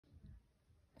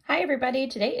Hi everybody,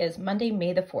 today is Monday,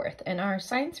 May the 4th, and our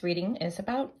science reading is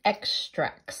about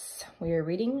extracts. We are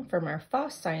reading from our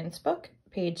Foss science book,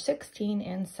 page 16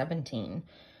 and 17.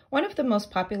 One of the most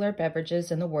popular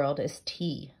beverages in the world is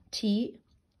tea. Tea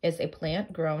is a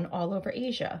plant grown all over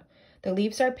Asia. The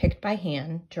leaves are picked by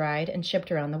hand, dried, and shipped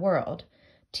around the world.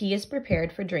 Tea is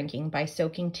prepared for drinking by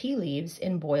soaking tea leaves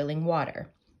in boiling water.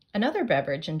 Another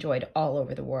beverage enjoyed all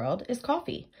over the world is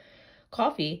coffee.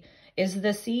 Coffee is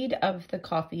the seed of the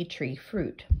coffee tree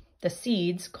fruit. The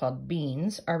seeds, called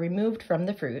beans, are removed from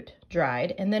the fruit,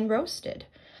 dried, and then roasted.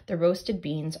 The roasted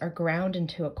beans are ground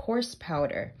into a coarse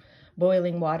powder.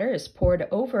 Boiling water is poured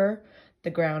over the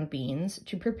ground beans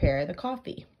to prepare the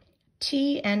coffee.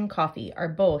 Tea and coffee are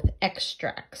both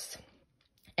extracts.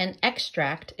 An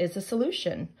extract is a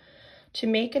solution. To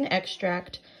make an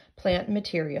extract, plant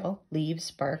material,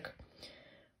 leaves, bark,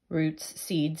 roots,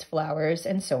 seeds, flowers,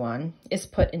 and so on, is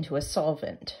put into a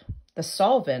solvent. The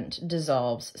solvent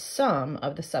dissolves some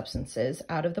of the substances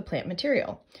out of the plant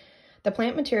material. The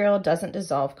plant material doesn't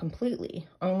dissolve completely.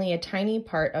 Only a tiny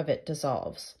part of it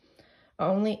dissolves.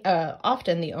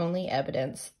 Often the only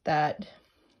evidence that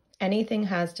anything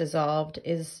has dissolved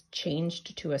is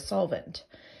changed to a solvent.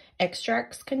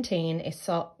 Extracts contain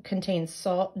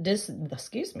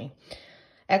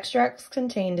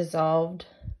dissolved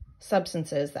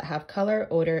substances that have color,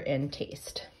 odor, and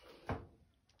taste.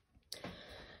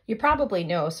 You probably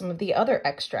know some of the other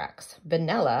extracts.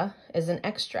 Vanilla is an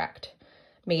extract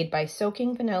made by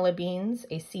soaking vanilla beans,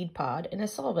 a seed pod, in a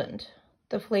solvent.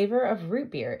 The flavor of root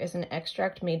beer is an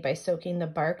extract made by soaking the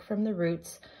bark from the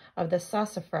roots of the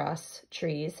sassafras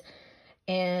trees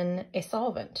in a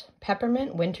solvent.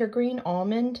 Peppermint, wintergreen,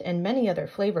 almond, and many other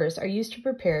flavors are used to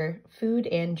prepare food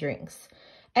and drinks.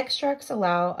 Extracts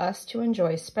allow us to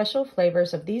enjoy special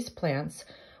flavors of these plants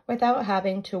without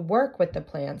having to work with the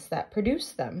plants that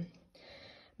produce them.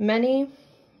 Many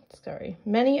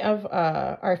of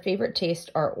our favorite tastes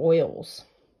are oils.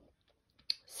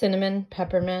 Cinnamon,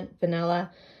 peppermint,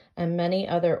 vanilla, and many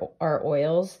other are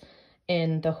oils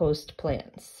in the host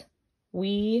plants.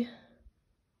 We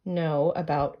know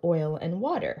about oil and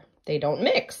water. They don't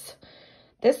mix.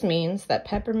 This means that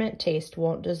peppermint taste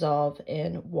won't dissolve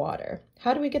in water.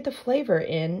 How do we get the flavor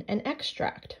in an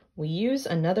extract? We use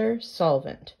another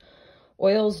solvent.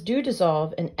 Oils do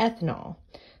dissolve in ethanol,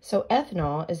 so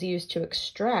ethanol is used to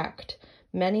extract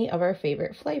many of our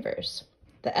favorite flavors.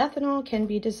 The ethanol can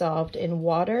be dissolved in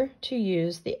water to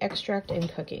use the extract in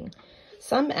cooking.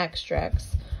 Some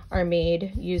extracts are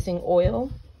made using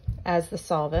oil as the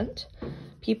solvent.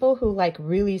 People who like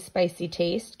really spicy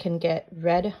taste can get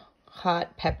red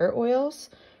hot pepper oils.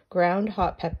 Ground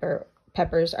hot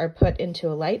peppers are put into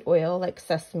a light oil like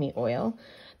sesame oil.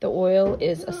 The oil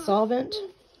is a solvent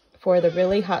for the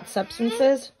really hot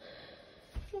substances.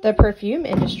 The perfume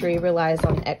industry relies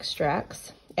on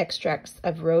extracts. Extracts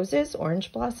of roses,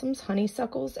 orange blossoms,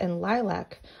 honeysuckles, and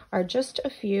lilac are just a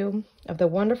few of the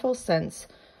wonderful scents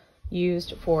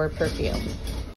used for perfume.